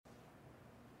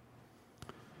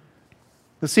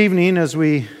This evening, as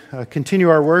we continue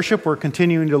our worship, we're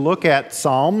continuing to look at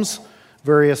Psalms,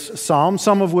 various Psalms,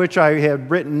 some of which I had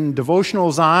written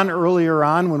devotionals on earlier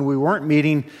on when we weren't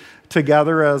meeting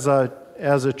together as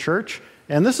a church.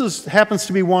 And this happens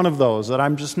to be one of those that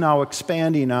I'm just now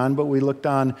expanding on, but we looked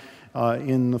on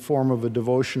in the form of a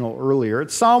devotional earlier.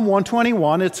 It's Psalm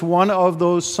 121. It's one of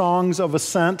those songs of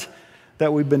ascent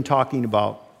that we've been talking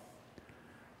about.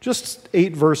 Just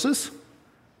 8 verses.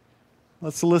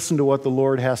 Let's listen to what the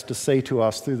Lord has to say to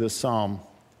us through this psalm.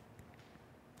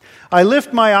 I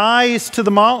lift my eyes to the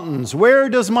mountains. Where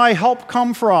does my help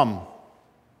come from?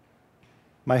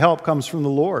 My help comes from the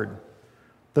Lord,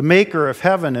 the maker of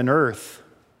heaven and earth.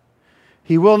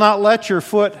 He will not let your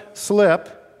foot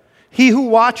slip. He who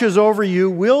watches over you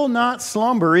will not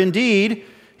slumber. Indeed,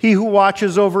 he who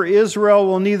watches over Israel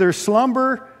will neither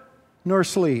slumber nor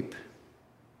sleep.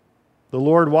 The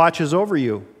Lord watches over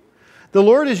you. The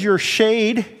Lord is your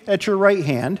shade at your right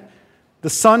hand. The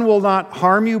sun will not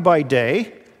harm you by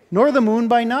day, nor the moon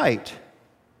by night.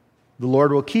 The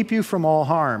Lord will keep you from all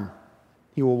harm.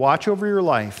 He will watch over your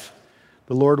life.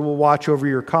 The Lord will watch over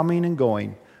your coming and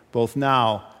going, both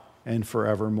now and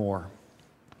forevermore.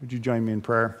 Would you join me in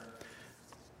prayer?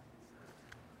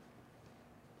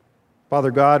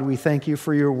 Father God, we thank you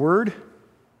for your word.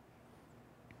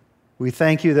 We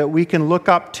thank you that we can look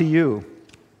up to you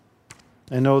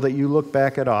and know that you look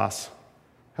back at us.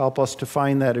 Help us to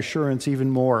find that assurance even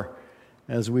more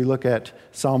as we look at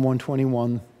Psalm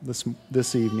 121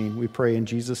 this evening. We pray in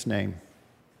Jesus' name.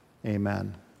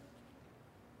 Amen.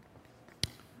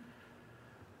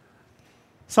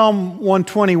 Psalm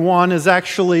 121 is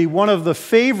actually one of the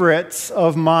favorites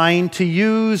of mine to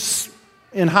use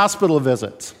in hospital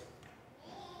visits.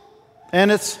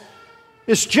 And it's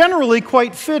generally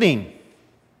quite fitting.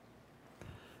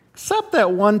 Except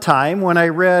that one time when I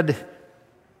read,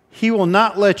 "He will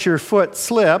not let your foot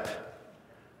slip,"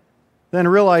 then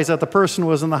realized that the person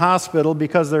was in the hospital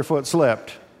because their foot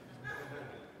slipped.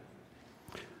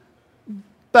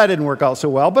 That didn't work out so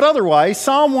well, but otherwise,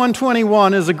 Psalm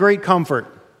 121 is a great comfort,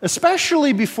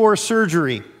 especially before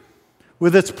surgery,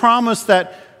 with its promise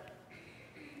that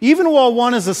even while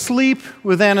one is asleep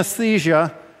with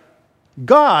anesthesia,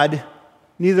 God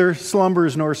neither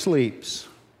slumbers nor sleeps.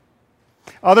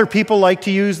 Other people like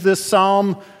to use this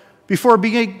psalm before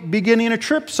beginning a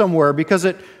trip somewhere because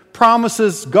it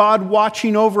promises God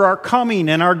watching over our coming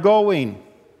and our going.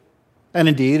 And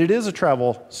indeed, it is a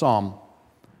travel psalm.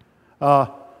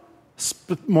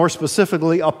 More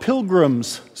specifically, a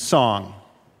pilgrim's song.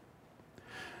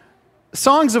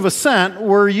 Songs of ascent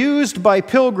were used by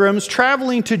pilgrims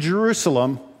traveling to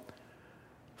Jerusalem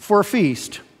for a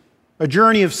feast. A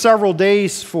journey of several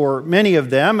days for many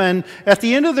of them, and at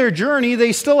the end of their journey,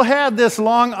 they still had this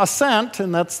long ascent,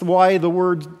 and that's why the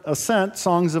word ascent,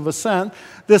 songs of ascent,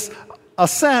 this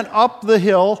ascent up the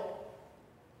hill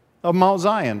of Mount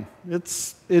Zion.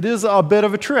 It is a bit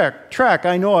of a trek.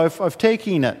 I know I've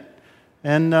taken it,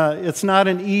 and it's not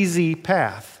an easy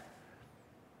path.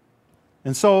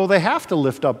 And so they have to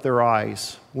lift up their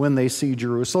eyes when they see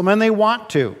Jerusalem, and they want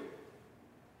to.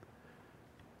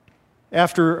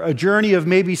 After a journey of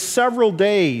maybe several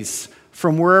days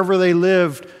from wherever they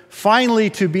lived, finally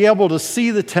to be able to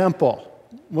see the temple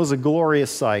was a glorious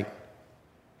sight.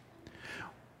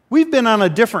 We've been on a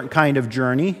different kind of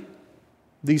journey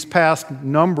these past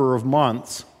number of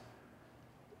months,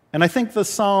 and I think the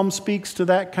psalm speaks to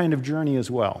that kind of journey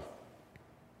as well.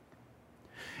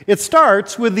 It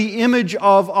starts with the image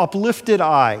of uplifted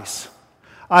eyes.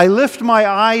 I lift my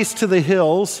eyes to the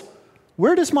hills.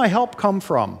 Where does my help come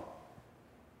from?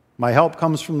 My help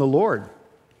comes from the Lord,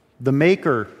 the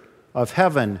maker of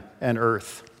heaven and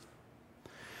earth.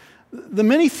 The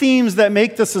many themes that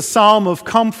make this a psalm of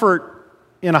comfort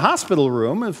in a hospital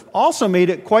room have also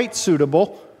made it quite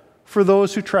suitable for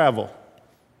those who travel.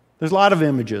 There's a lot of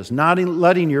images. Not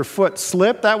letting your foot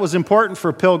slip. That was important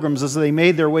for pilgrims as they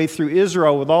made their way through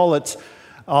Israel with all its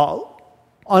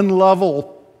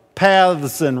unlevel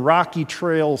paths and rocky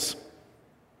trails.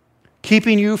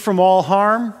 Keeping you from all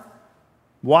harm.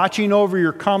 Watching over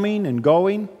your coming and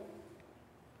going.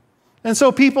 And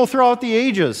so people throughout the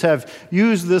ages have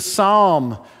used this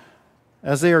psalm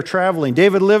as they are traveling.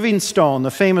 David Livingstone,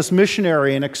 the famous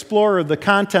missionary and explorer of the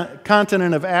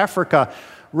continent of Africa,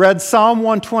 read Psalm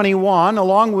 121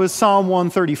 along with Psalm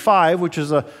 135, which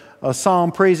is a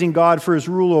psalm praising God for his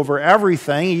rule over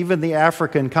everything, even the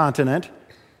African continent,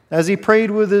 as he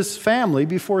prayed with his family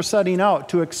before setting out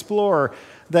to explore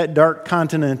that dark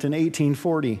continent in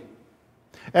 1840.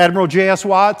 Admiral J.S.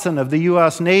 Watson of the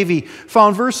U.S. Navy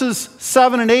found verses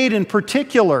 7 and 8 in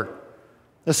particular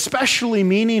especially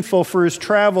meaningful for his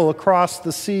travel across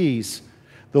the seas,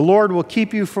 The Lord will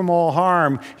keep you from all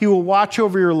harm. He will watch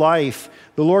over your life.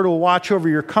 The Lord will watch over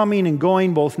your coming and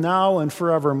going both now and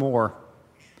forevermore.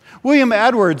 William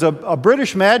Edwards, a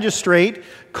British magistrate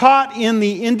caught in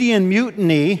the Indian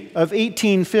Mutiny of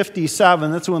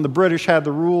 1857, that's when the British had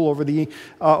the rule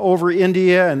over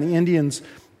India, and the Indians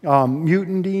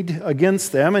mutinied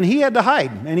against them, and he had to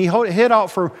hide, and he hid out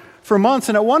for months.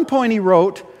 And at one point he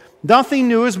wrote, "Nothing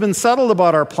new has been settled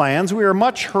about our plans. We are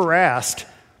much harassed.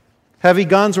 Heavy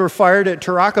guns were fired at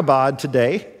Turakabad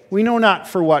today. We know not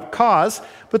for what cause,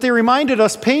 but they reminded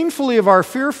us painfully of our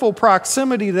fearful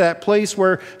proximity to that place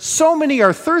where so many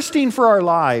are thirsting for our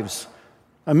lives.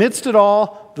 Amidst it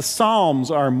all, the Psalms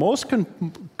are most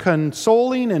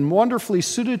consoling and wonderfully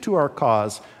suited to our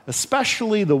cause,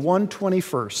 especially the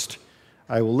 121st.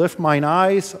 I will lift mine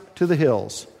eyes to the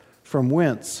hills, from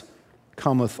whence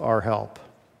cometh our help."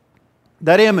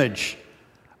 That image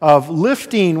of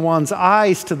lifting one's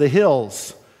eyes to the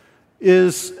hills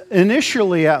is,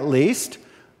 initially at least,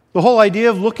 the whole idea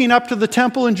of looking up to the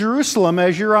temple in Jerusalem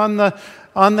as you're on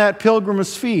that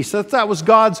pilgrim's feast. That was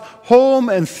God's home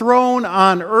and throne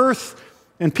on earth,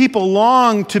 and people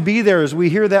long to be there, as we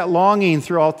hear that longing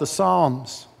throughout the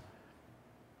Psalms.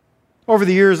 Over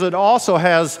the years, it also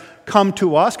has come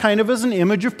to us kind of as an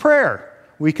image of prayer.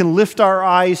 We can lift our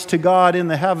eyes to God in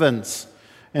the heavens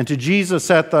and to Jesus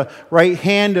at the right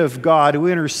hand of God who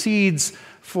intercedes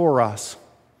for us.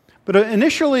 But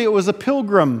initially it was a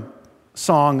pilgrim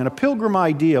song and a pilgrim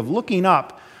idea of looking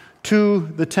up to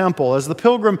the temple. As the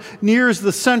pilgrim nears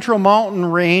the central mountain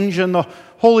range and the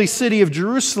holy city of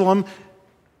Jerusalem,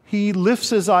 he lifts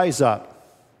his eyes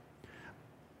up.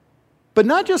 But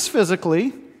not just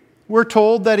physically. We're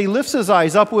told that he lifts his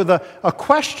eyes up with a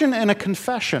question and a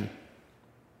confession.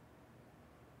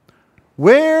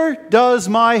 Where does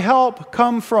my help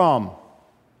come from?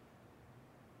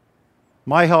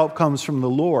 My help comes from the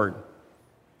Lord,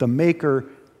 the maker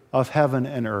of heaven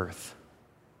and earth.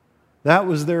 That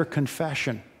was their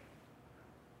confession.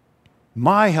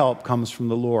 My help comes from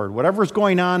the Lord. Whatever's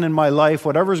going on in my life,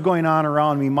 whatever's going on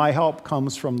around me, my help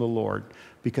comes from the Lord,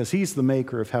 because He's the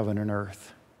maker of heaven and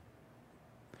earth.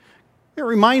 It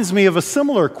reminds me of a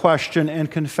similar question and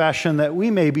confession that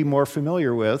we may be more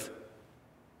familiar with.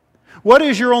 What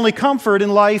is your only comfort in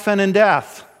life and in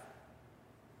death?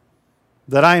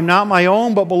 That I am not my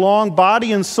own, but belong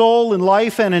body and soul in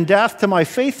life and in death to my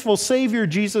faithful Savior,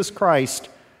 Jesus Christ.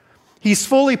 He's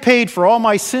fully paid for all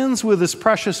my sins with His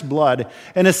precious blood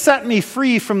and has set me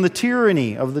free from the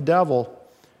tyranny of the devil.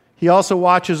 He also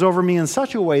watches over me in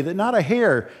such a way that not a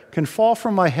hair can fall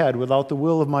from my head without the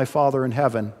will of my Father in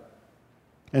heaven.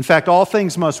 In fact, all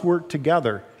things must work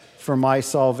together for my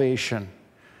salvation.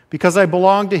 Because I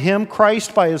belong to Him,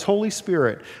 Christ, by His Holy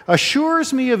Spirit,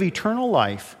 assures me of eternal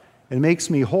life and makes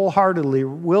me wholeheartedly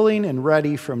willing and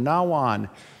ready from now on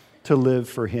to live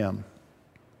for Him.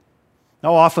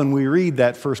 Now, often we read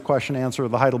that first question answer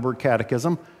of the Heidelberg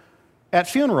Catechism at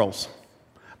funerals.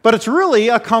 But it's really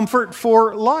a comfort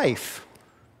for life,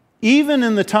 even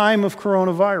in the time of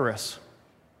coronavirus.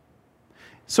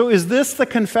 So is this the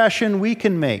confession we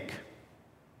can make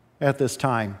at this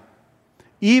time,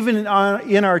 even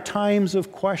in our times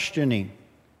of questioning?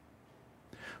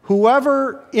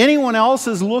 Whoever anyone else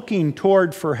is looking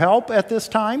toward for help at this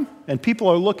time, and people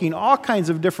are looking all kinds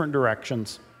of different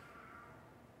directions,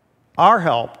 our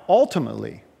help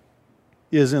ultimately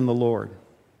is in the Lord.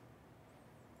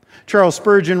 Charles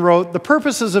Spurgeon wrote, "The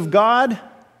purposes of God,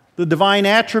 the divine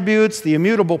attributes, the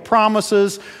immutable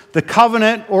promises, the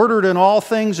covenant ordered in all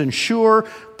things and sure,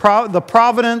 the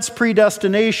providence,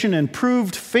 predestination, and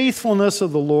proved faithfulness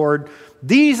of the Lord,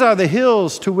 these are the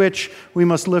hills to which we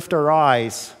must lift our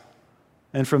eyes,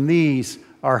 and from these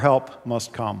our help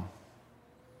must come."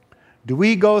 Do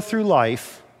we go through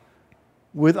life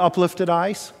with uplifted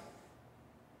eyes?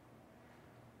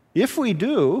 If we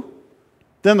do,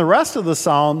 then the rest of the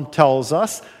psalm tells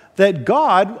us that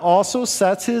God also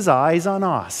sets His eyes on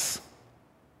us.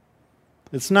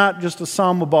 It's not just a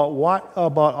psalm about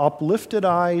uplifted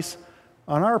eyes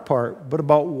on our part, but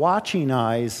about watching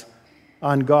eyes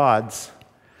on God's.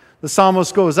 The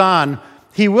psalmist goes on,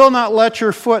 "He will not let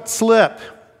your foot slip.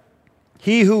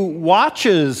 He who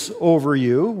watches over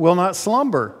you will not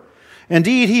slumber.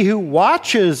 Indeed, He who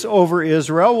watches over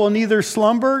Israel will neither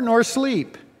slumber nor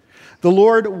sleep. The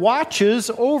Lord watches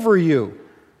over you.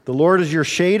 The Lord is your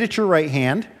shade at your right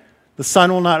hand. The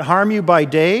sun will not harm you by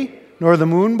day, nor the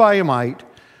moon by night.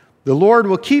 The Lord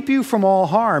will keep you from all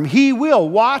harm. He will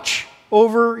watch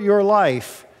over your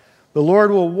life. The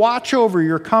Lord will watch over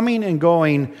your coming and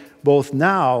going, both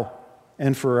now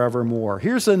and forevermore."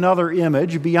 Here's another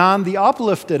image beyond the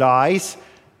uplifted eyes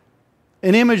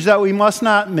an image that we must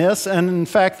not miss, and in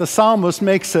fact the psalmist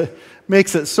makes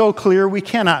it so clear we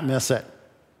cannot miss it.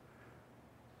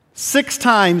 6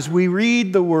 times we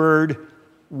read the word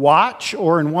watch,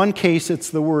 or in one case it's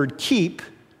the word keep,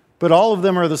 but all of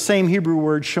them are the same Hebrew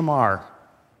word shamar.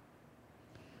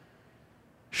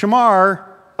 Shamar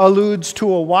alludes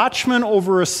to a watchman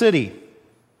over a city,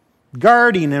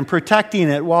 guarding and protecting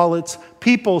it while its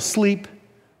people sleep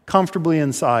comfortably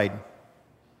inside.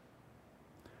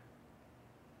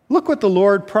 Look what the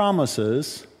Lord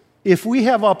promises if we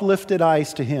have uplifted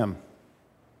eyes to Him.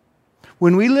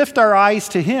 When we lift our eyes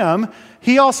to Him,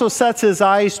 He also sets His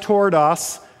eyes toward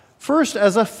us, first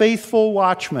as a faithful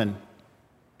watchman.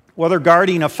 Whether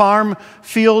guarding a farm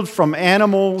field from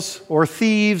animals or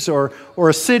thieves or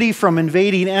a city from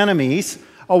invading enemies,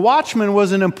 a watchman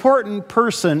was an important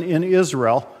person in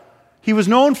Israel. He was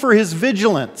known for his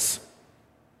vigilance,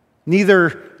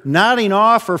 neither nodding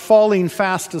off or falling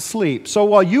fast asleep. So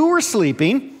while you were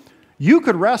sleeping, you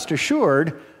could rest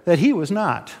assured that he was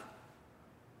not.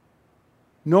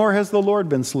 Nor has the Lord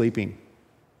been sleeping,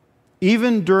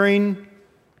 even during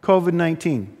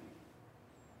COVID-19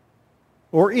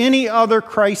 or any other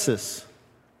crisis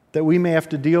that we may have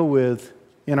to deal with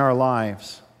in our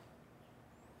lives.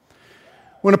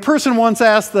 When a person once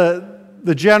asked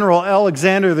the general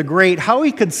Alexander the Great how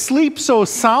he could sleep so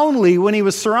soundly when he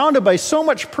was surrounded by so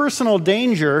much personal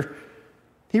danger,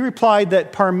 he replied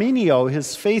that Parmenio,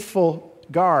 his faithful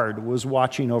guard, was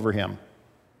watching over him.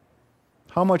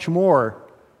 How much more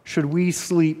should we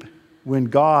sleep when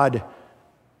God,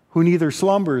 who neither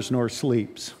slumbers nor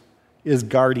sleeps, is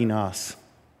guarding us?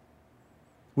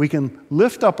 We can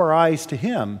lift up our eyes to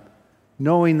Him,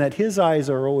 knowing that His eyes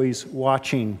are always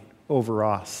watching over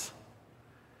us.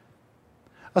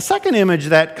 A second image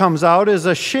that comes out is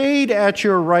a shade at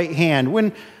your right hand.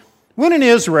 When in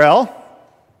Israel,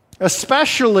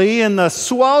 especially in the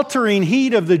sweltering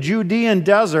heat of the Judean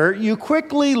desert, you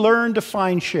quickly learn to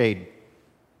find shade,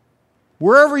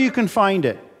 wherever you can find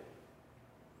it.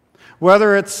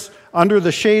 Whether it's under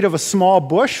the shade of a small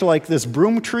bush like this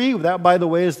broom tree, that, by the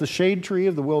way, is the shade tree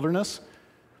of the wilderness.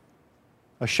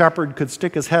 A shepherd could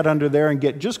stick his head under there and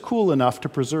get just cool enough to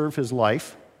preserve his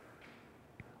life.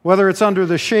 Whether it's under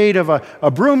the shade of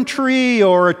a broom tree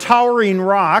or a towering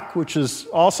rock, which is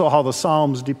also how the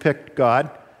Psalms depict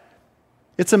God,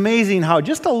 it's amazing how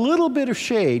just a little bit of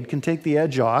shade can take the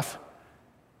edge off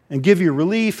and give you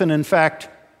relief and, in fact,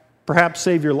 perhaps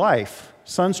save your life.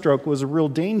 Sunstroke was a real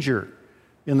danger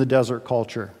in the desert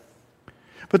culture.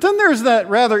 But then there's that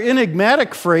rather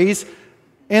enigmatic phrase,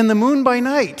 "and the moon by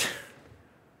night."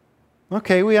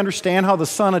 Okay, we understand how the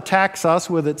sun attacks us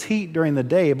with its heat during the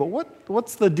day, but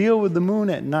what's the deal with the moon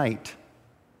at night?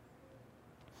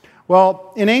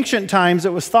 Well, in ancient times,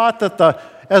 it was thought that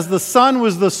as the sun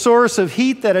was the source of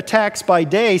heat that attacks by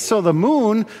day, so the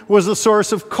moon was the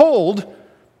source of cold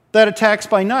that attacks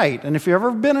by night. And if you've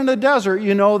ever been in a desert,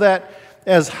 you know that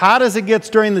as hot as it gets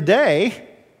during the day,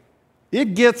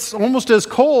 it gets almost as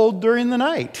cold during the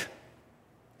night.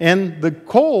 And the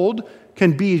cold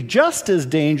can be just as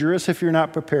dangerous if you're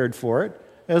not prepared for it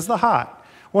as the hot.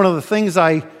 One of the things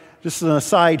just an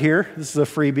aside here, this is a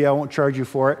freebie, I won't charge you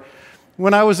for it.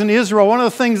 When I was in Israel, one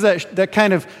of the things that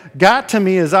kind of got to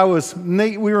me as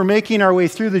we were making our way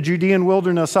through the Judean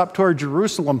wilderness up toward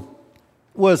Jerusalem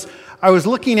was I was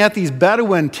looking at these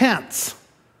Bedouin tents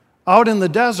out in the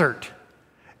desert.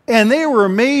 And they were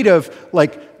made of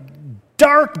like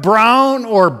dark brown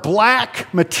or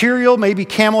black material, maybe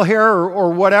camel hair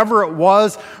or whatever it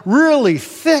was, really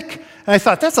thick. And I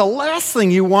thought, that's the last thing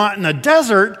you want in a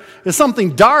desert is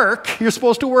something dark. You're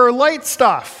supposed to wear light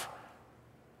stuff.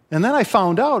 And then I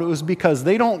found out it was because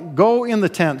they don't go in the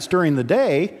tents during the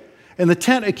day, and the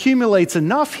tent accumulates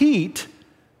enough heat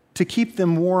to keep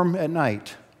them warm at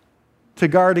night, to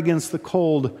guard against the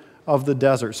cold of the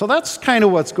desert. So that's kind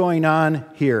of what's going on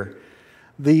here.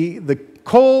 The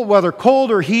cold, whether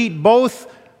cold or heat,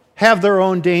 both have their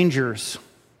own dangers.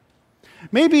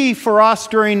 Maybe for us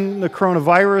during the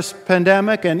coronavirus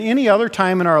pandemic and any other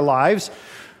time in our lives,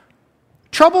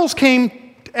 troubles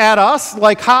came at us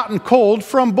like hot and cold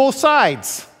from both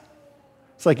sides.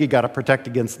 It's like you got to protect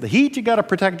against the heat, you got to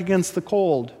protect against the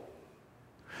cold.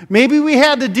 Maybe we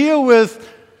had to deal with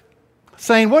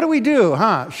saying, what do we do?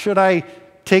 Should I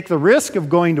take the risk of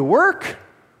going to work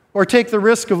or take the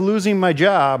risk of losing my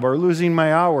job or losing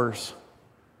my hours?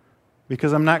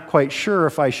 Because I'm not quite sure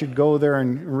if I should go there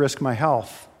and risk my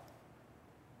health.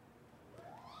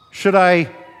 Should I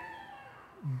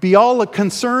be all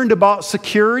concerned about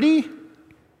security,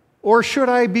 or should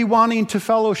I be wanting to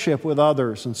fellowship with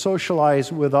others and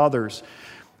socialize with others?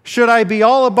 Should I be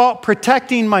all about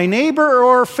protecting my neighbor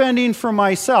or fending for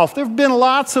myself? There have been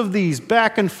lots of these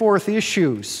back and forth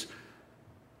issues.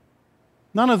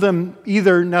 None of them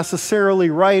either necessarily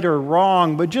right or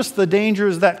wrong, but just the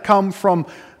dangers that come from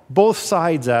both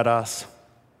sides at us.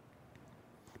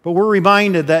 But we're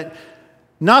reminded that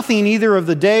nothing, either of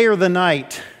the day or the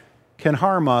night, can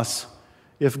harm us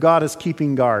if God is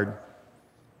keeping guard.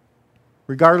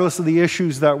 Regardless of the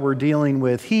issues that we're dealing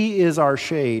with, He is our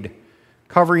shade,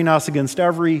 covering us against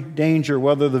every danger,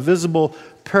 whether the visible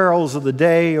perils of the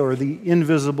day or the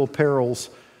invisible perils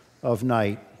of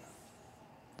night.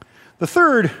 The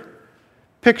third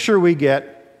picture we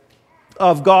get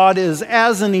of God is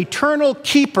as an eternal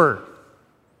keeper.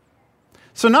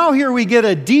 So now here we get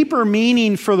a deeper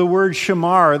meaning for the word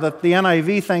shamar that the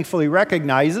NIV thankfully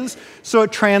recognizes. So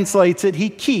it translates it, He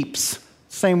keeps.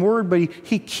 Same word, but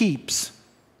He keeps.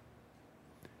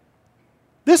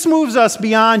 This moves us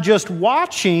beyond just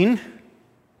watching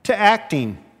to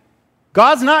acting.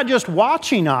 God's not just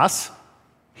watching us,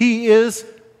 He is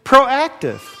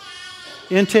proactive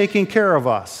in taking care of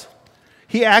us.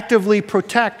 He actively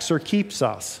protects or keeps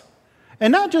us.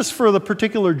 And not just for the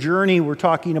particular journey we're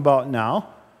talking about now.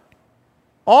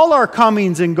 All our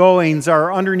comings and goings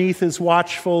are underneath His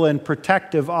watchful and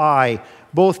protective eye,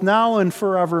 both now and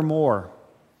forevermore.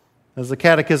 As the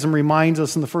Catechism reminds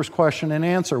us in the first question and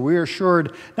answer, we are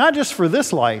assured not just for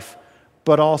this life,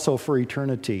 but also for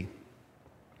eternity.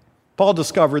 Paul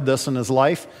discovered this in his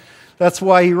life. That's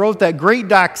why he wrote that great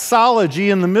doxology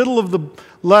in the middle of the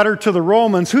letter to the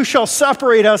Romans, "Who shall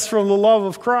separate us from the love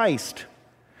of Christ?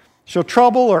 Shall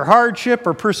trouble or hardship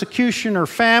or persecution or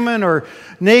famine or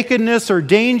nakedness or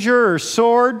danger or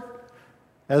sword?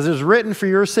 As is written, for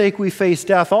your sake we face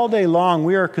death all day long.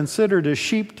 We are considered as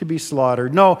sheep to be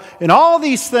slaughtered." No, in all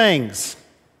these things,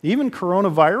 even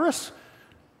coronavirus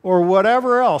or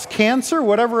whatever else, cancer,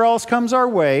 whatever else comes our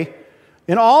way,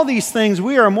 in all these things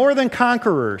we are more than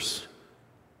conquerors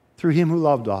through Him who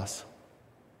loved us.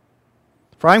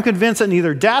 For I am convinced that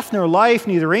neither death nor life,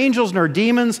 neither angels nor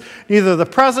demons, neither the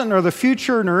present nor the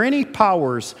future, nor any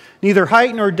powers, neither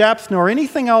height nor depth, nor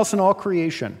anything else in all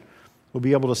creation will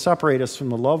be able to separate us from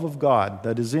the love of God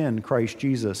that is in Christ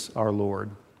Jesus our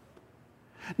Lord.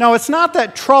 Now, it's not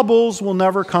that troubles will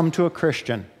never come to a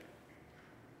Christian.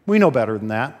 We know better than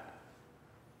that.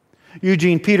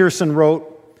 Eugene Peterson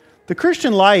wrote, "The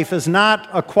Christian life is not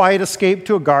a quiet escape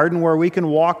to a garden where we can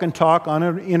walk and talk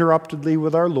uninterruptedly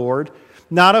with our Lord,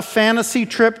 not a fantasy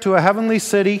trip to a heavenly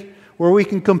city where we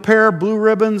can compare blue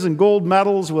ribbons and gold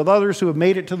medals with others who have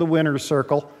made it to the winner's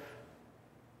circle.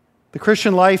 The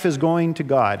Christian life is going to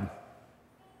God.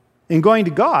 In going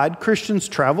to God, Christians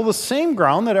travel the same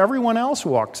ground that everyone else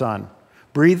walks on,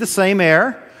 breathe the same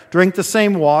air, drink the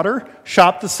same water,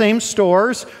 shop the same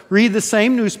stores, read the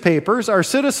same newspapers, are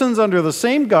citizens under the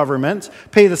same governments,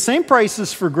 pay the same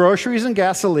prices for groceries and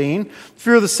gasoline,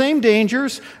 fear the same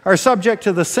dangers, are subject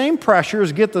to the same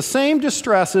pressures, get the same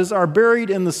distresses, are buried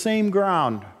in the same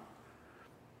ground."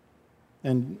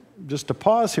 And just to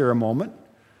pause here a moment,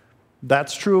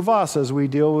 that's true of us as we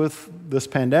deal with this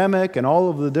pandemic and all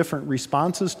of the different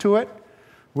responses to it.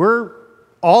 We're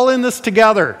all in this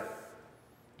together,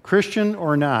 Christian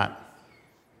or not.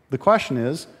 The question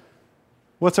is,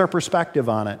 what's our perspective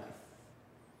on it?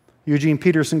 Eugene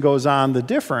Peterson goes on, "The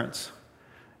difference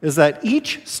is that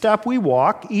each step we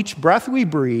walk, each breath we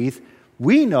breathe,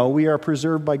 we know we are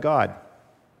preserved by God.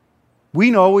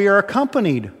 We know we are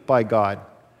accompanied by God.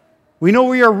 We know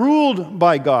we are ruled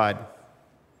by God.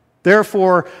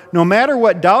 Therefore, no matter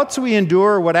what doubts we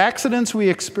endure, what accidents we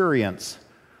experience,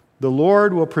 the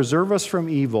Lord will preserve us from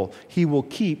evil. He will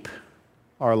keep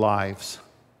our lives."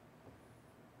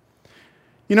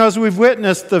 You know, as we've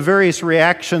witnessed the various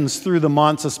reactions through the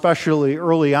months, especially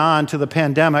early on to the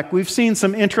pandemic, we've seen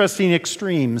some interesting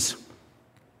extremes.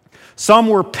 Some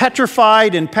were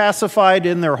petrified and pacified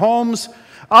in their homes.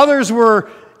 Others were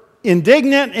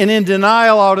indignant and in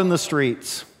denial out in the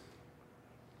streets.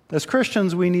 As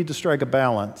Christians, we need to strike a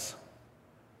balance.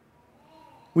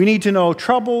 We need to know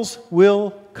troubles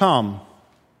will come,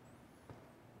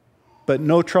 but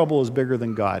no trouble is bigger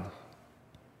than God.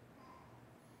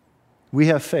 We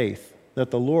have faith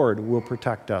that the Lord will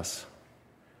protect us.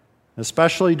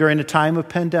 Especially during a time of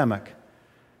pandemic,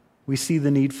 we see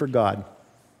the need for God.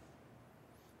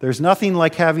 There's nothing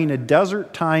like having a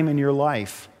desert time in your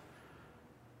life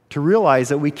to realize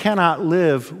that we cannot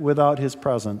live without His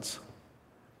presence.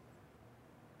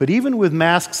 But even with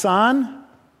masks on,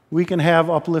 we can have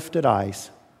uplifted eyes.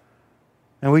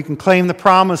 And we can claim the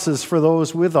promises for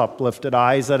those with uplifted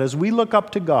eyes that as we look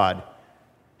up to God,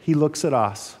 He looks at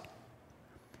us.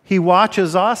 He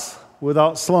watches us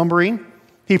without slumbering.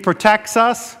 He protects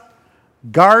us,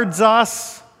 guards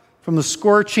us from the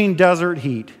scorching desert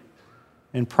heat,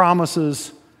 and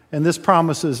promises, and this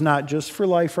promise is not just for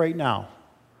life right now,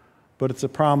 but it's a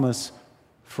promise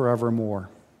forevermore.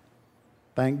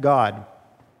 Thank God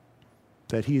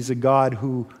that He's a God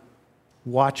who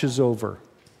watches over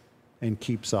and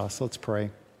keeps us. Let's pray.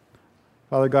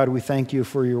 Father God, we thank You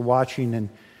for Your watching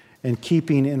and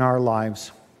keeping in our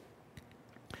lives.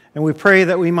 And we pray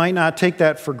that we might not take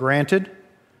that for granted,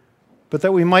 but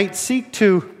that we might seek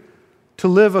to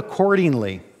live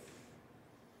accordingly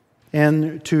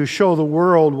and to show the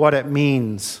world what it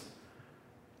means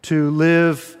to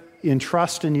live in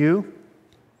trust in You,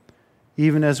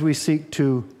 even as we seek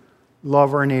to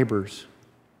love our neighbors.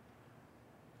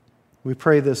 We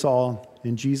pray this all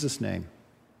in Jesus' name.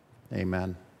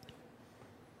 Amen.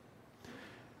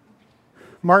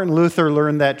 Martin Luther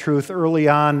learned that truth early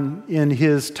on in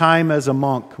his time as a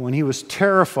monk when he was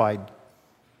terrified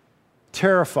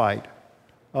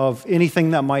of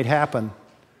anything that might happen,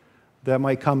 that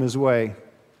might come his way,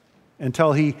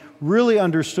 until he really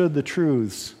understood the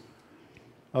truths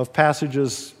of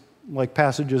passages like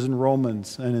passages in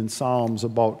Romans and in Psalms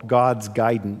about God's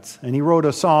guidance. And he wrote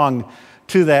a song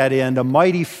to that end, "A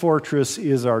Mighty Fortress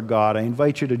is Our God." I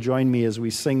invite you to join me as we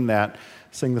sing that,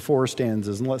 sing the 4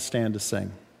 stanzas, and let's stand to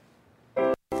sing.